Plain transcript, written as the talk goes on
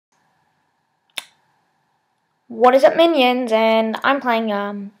What is up, minions? And I'm playing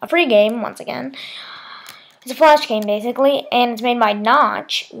a free game once again. It's a flash game basically, and it's made by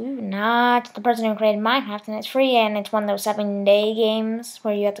Notch. Ooh, Notch, the person who created Minecraft, and it's free, and it's one of those 7-day games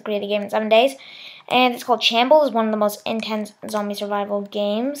where you have to create a game in 7 days. And it's called Shambles, one of the most intense zombie survival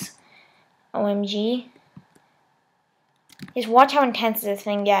games. OMG. Just watch how intense this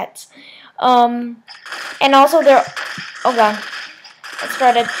thing gets. And also there, oh god, it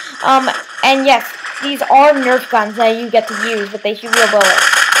started. And yes, these are Nerf guns that you get to use, but they shoot real bullets.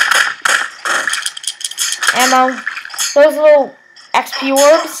 Ammo. Those little XP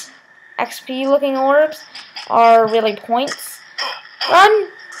orbs, XP looking orbs, are really points. Run!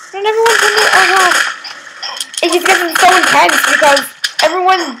 Run, everyone from the, oh god. It just gets so intense because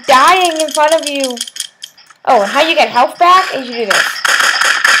everyone's dying in front of you. Oh, and how you get health back is you do this.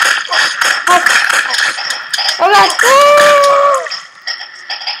 Health. Oh god! Ah!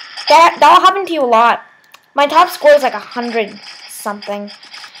 That'll happen to you a lot. My top score is like 100 something.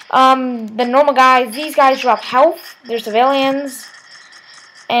 The normal guys, these guys drop health. They're civilians.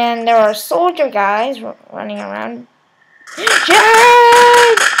 And there are soldier guys running around.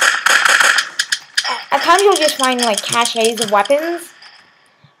 Jade! At times you'll just find like caches of weapons.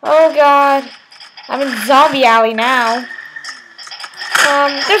 Oh god. I'm in Zombie Alley now.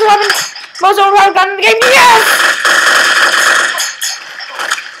 There's a weapon. Most overpowered gun in the game. Yes!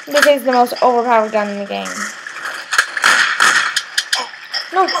 This is the most overpowered gun in the game.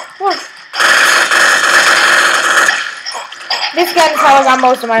 No, what? This gun is how I got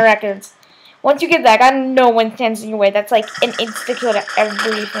most of my records. Once you get that gun, no one stands in your way. That's like an insta-kill to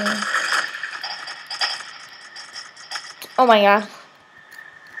everything. Oh my god.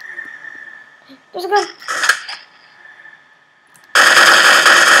 There's a gun.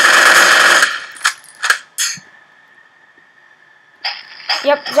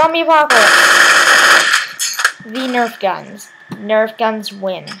 Yep, zombie apocalypse. The Nerf guns. Nerf guns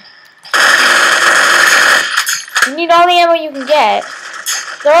win. You need all the ammo you can get.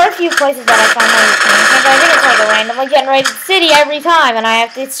 There are a few places that I found how you can, but I think it's like a randomly generated city every time, and I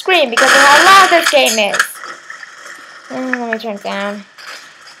have to scream because of how loud this game is. Let me turn it down.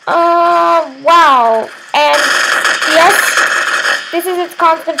 Wow. And yes, this is its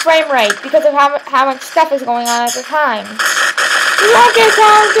constant frame rate because of how much stuff is going on at the time. Look at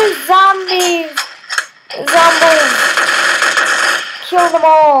all the zombies! Zombies! Kill them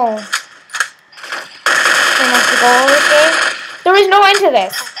all! So much to go over this game. There is no end to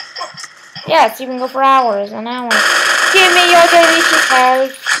this. Yes, you can go for hours and hours. Give me your delicious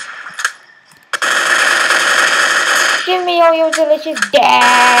health. Give me all your delicious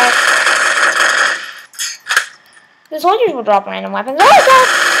death. The soldiers will drop random weapons. Oh god!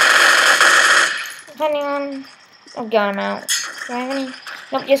 Depending on... Oh god, I'm out. Do I have any?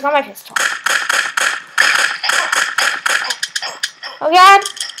 Nope, just got my pistol. Oh god!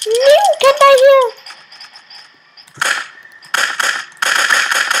 No! Get back here!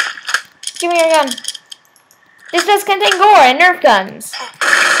 Give me your gun. This does contain gore and Nerf guns.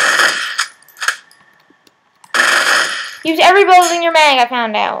 Use every bullet in your mag, I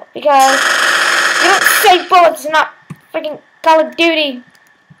found out. Because you don't save bullets, it's not freaking Call of Duty.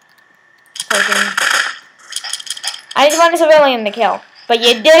 I need to find a civilian to kill. But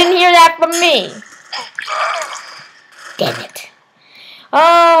you didn't hear that from me. Damn it.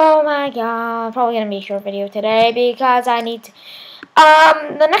 Oh my god. Probably going to be a short video today because I need to...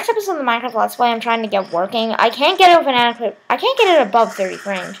 the next episode of the Minecraft Let's Play I'm trying to get working. I can't get it above 30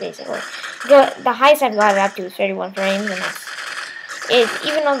 frames, basically. The highest I've got it up to is 31 frames, and that's it.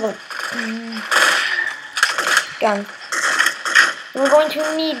 Even though the... guns. We're going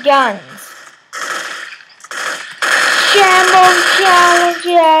to need guns. Shambles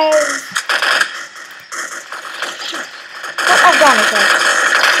challenges! Oh god,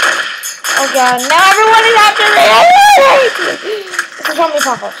 oh god, now everyone is after me! It's a zombie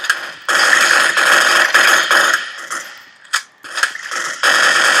apocalypse.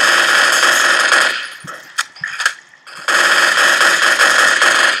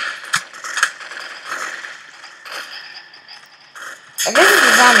 And this is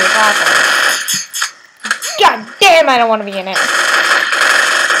a zombie apocalypse. God damn, I don't want to be in it.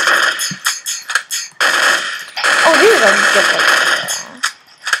 Oh, this is a good place.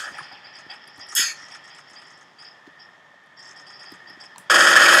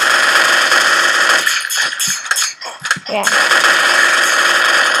 Yeah.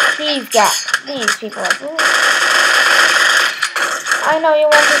 These people are... Ooh. I know you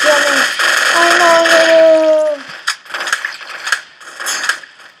want to kill me. I know you do.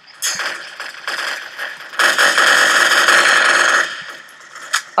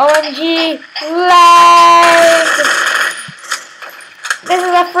 OMG, lag! This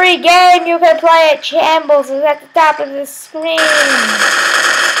is a free game. You can play it. Shambles is at the top of the screen.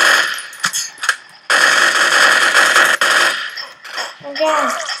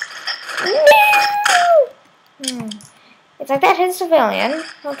 Again. No! It's like that hit civilian.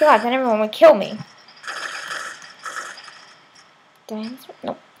 Oh god, then everyone would kill me. Dance?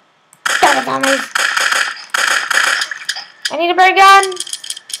 Nope. Damn it, zombies! I need a better gun!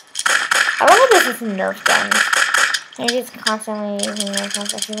 I love how this is Nerf guns. You're just constantly using Nerf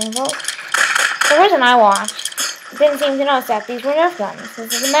guns as shooting bolts. The person I watched didn't seem to notice that these were Nerf guns.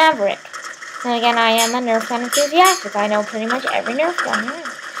 This is a Maverick. And again, I am a Nerf gun enthusiastic. I know pretty much every Nerf gun here.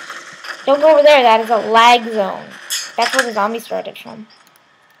 Don't go over there, that is a lag zone. That's where the zombie started from.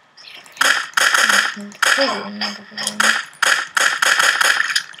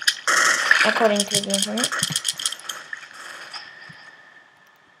 According to the internet.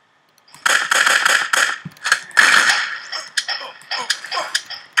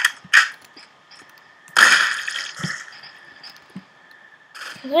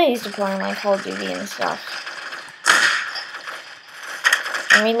 I used to play like Call of Duty and stuff.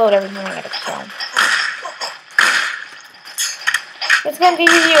 And reload every time I get a kill. It's gonna teach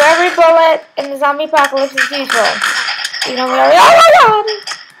you every bullet in the zombie apocalypse is useful. You know, really, oh my god!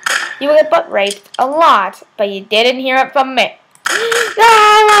 You will get butt raped a lot, but you didn't hear it from me.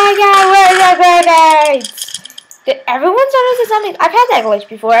 Oh my god, where's the grenades? Did everyone start as a zombie? I've had that glitch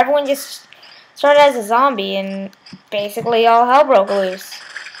before. Everyone just started as a zombie and basically all hell broke loose.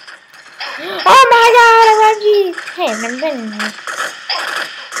 Oh my god, OMG! Hey, I've never been here.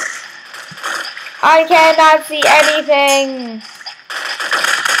 I cannot see anything!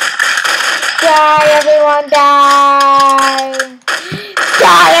 Die, everyone, die!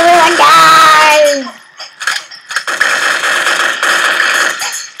 Die, everyone, die!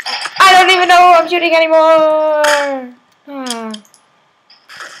 I don't even know who I'm shooting anymore!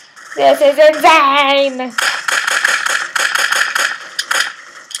 This is insane!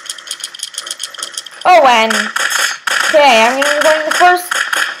 Oh, and today I'm going to be recording the first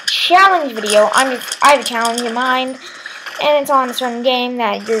challenge video. I have a challenge in mind, and it's on a certain game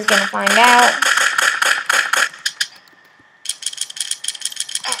that you're going to find out.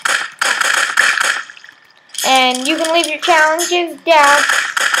 And you can leave your challenges down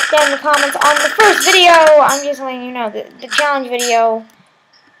in the comments on the first video. I'm just letting you know that the challenge video,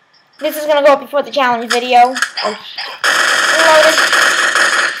 this is going to go up before the challenge video. Oh, loaded.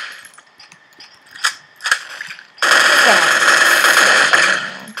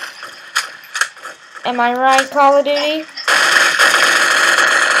 Am I right, Call of Duty?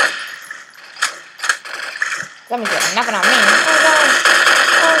 Somebody's getting nothing on me. Oh god.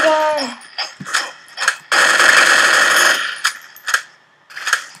 Oh god.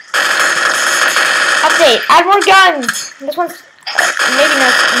 Update. Add more guns. This one's maybe no,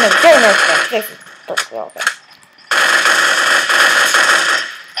 they're Nerf guns. This is perfectly okay.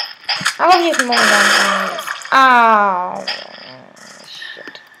 I love using more guns. Oh.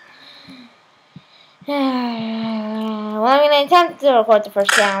 Well, I'm going to attempt to record the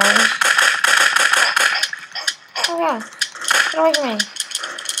first challenge. Oh yeah, get away from me.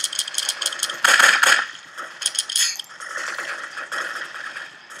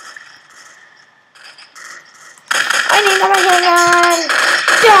 I need a machine gun!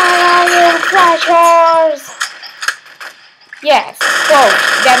 Die, all you flash whores! Yes, go,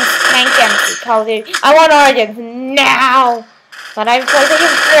 them tank empty, Call of Duty. I want Origins now! But I have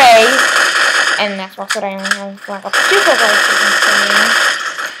PlayStation 3. And that's what I only have like up to 2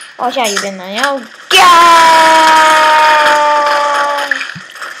 PlayStation 3. Oh yeah, you've been there. Oh god!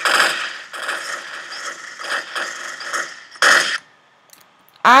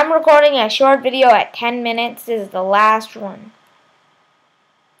 I'm recording a short video at 10 minutes. This is the last one.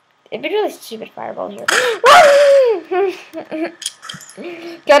 It'd be really stupid fireball here.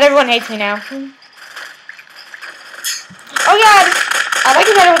 God, everyone hates me now. Oh god! I like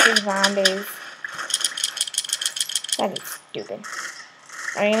to better with these zombies. That is stupid.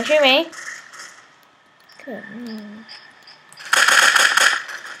 Are you gonna shoot me? Good.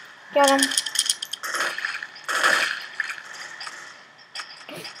 Got him.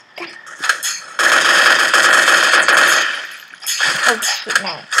 Oh shit,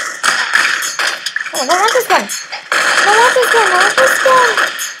 no. Oh, I don't want this gun. I don't want this gun. I want this gun.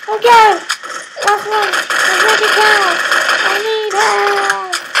 Oh god. Last one. Let's make it count. I need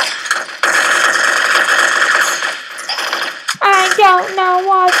help. I don't know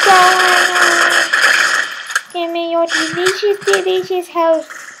what's going on. Give me your delicious, delicious health.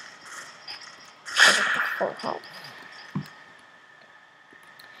 Full health.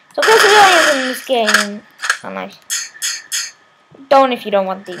 in this game. Unless don't if you don't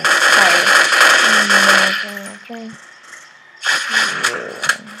want the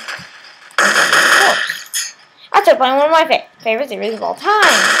I started playing one of my favorite series of all time.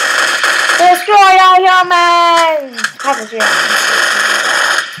 Destroy all humans!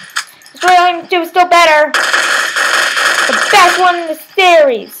 Destroy all humans 2 is still better. The best one in the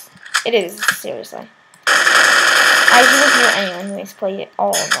series. It is, seriously. I didn't hear anyone who has played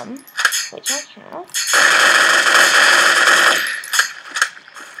all of them, which I have.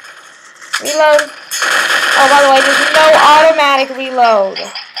 Reload. Oh, by the way, there's no automatic reload.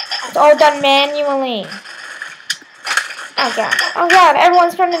 It's all done manually. Oh god. Oh god,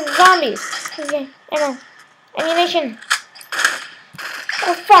 everyone's turned into zombies. Okay, ammo. Ammunition.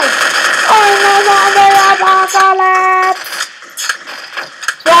 Oh, fight. Oh no, apocalypse!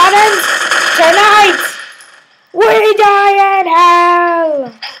 Spartans, tonight, we die in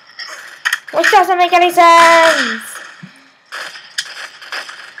hell! Which doesn't make any sense.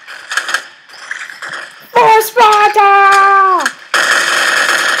 For Sparta!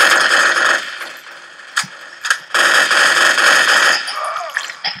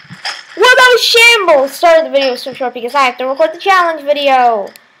 What about shambles? Sorry, the video was so short because I have to record the challenge video.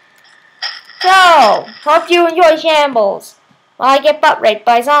 So, hope you enjoy shambles while I get butt raped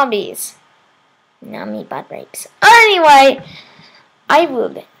by zombies. Not me butt rapes. Anyway, I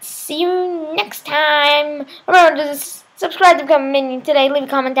will see you next time. Remember to subscribe to become a minion today. Leave a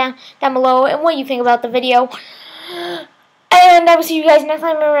comment down below and what you think about the video. And I will see you guys next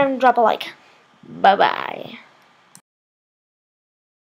time. Remember to drop a like. Bye-bye.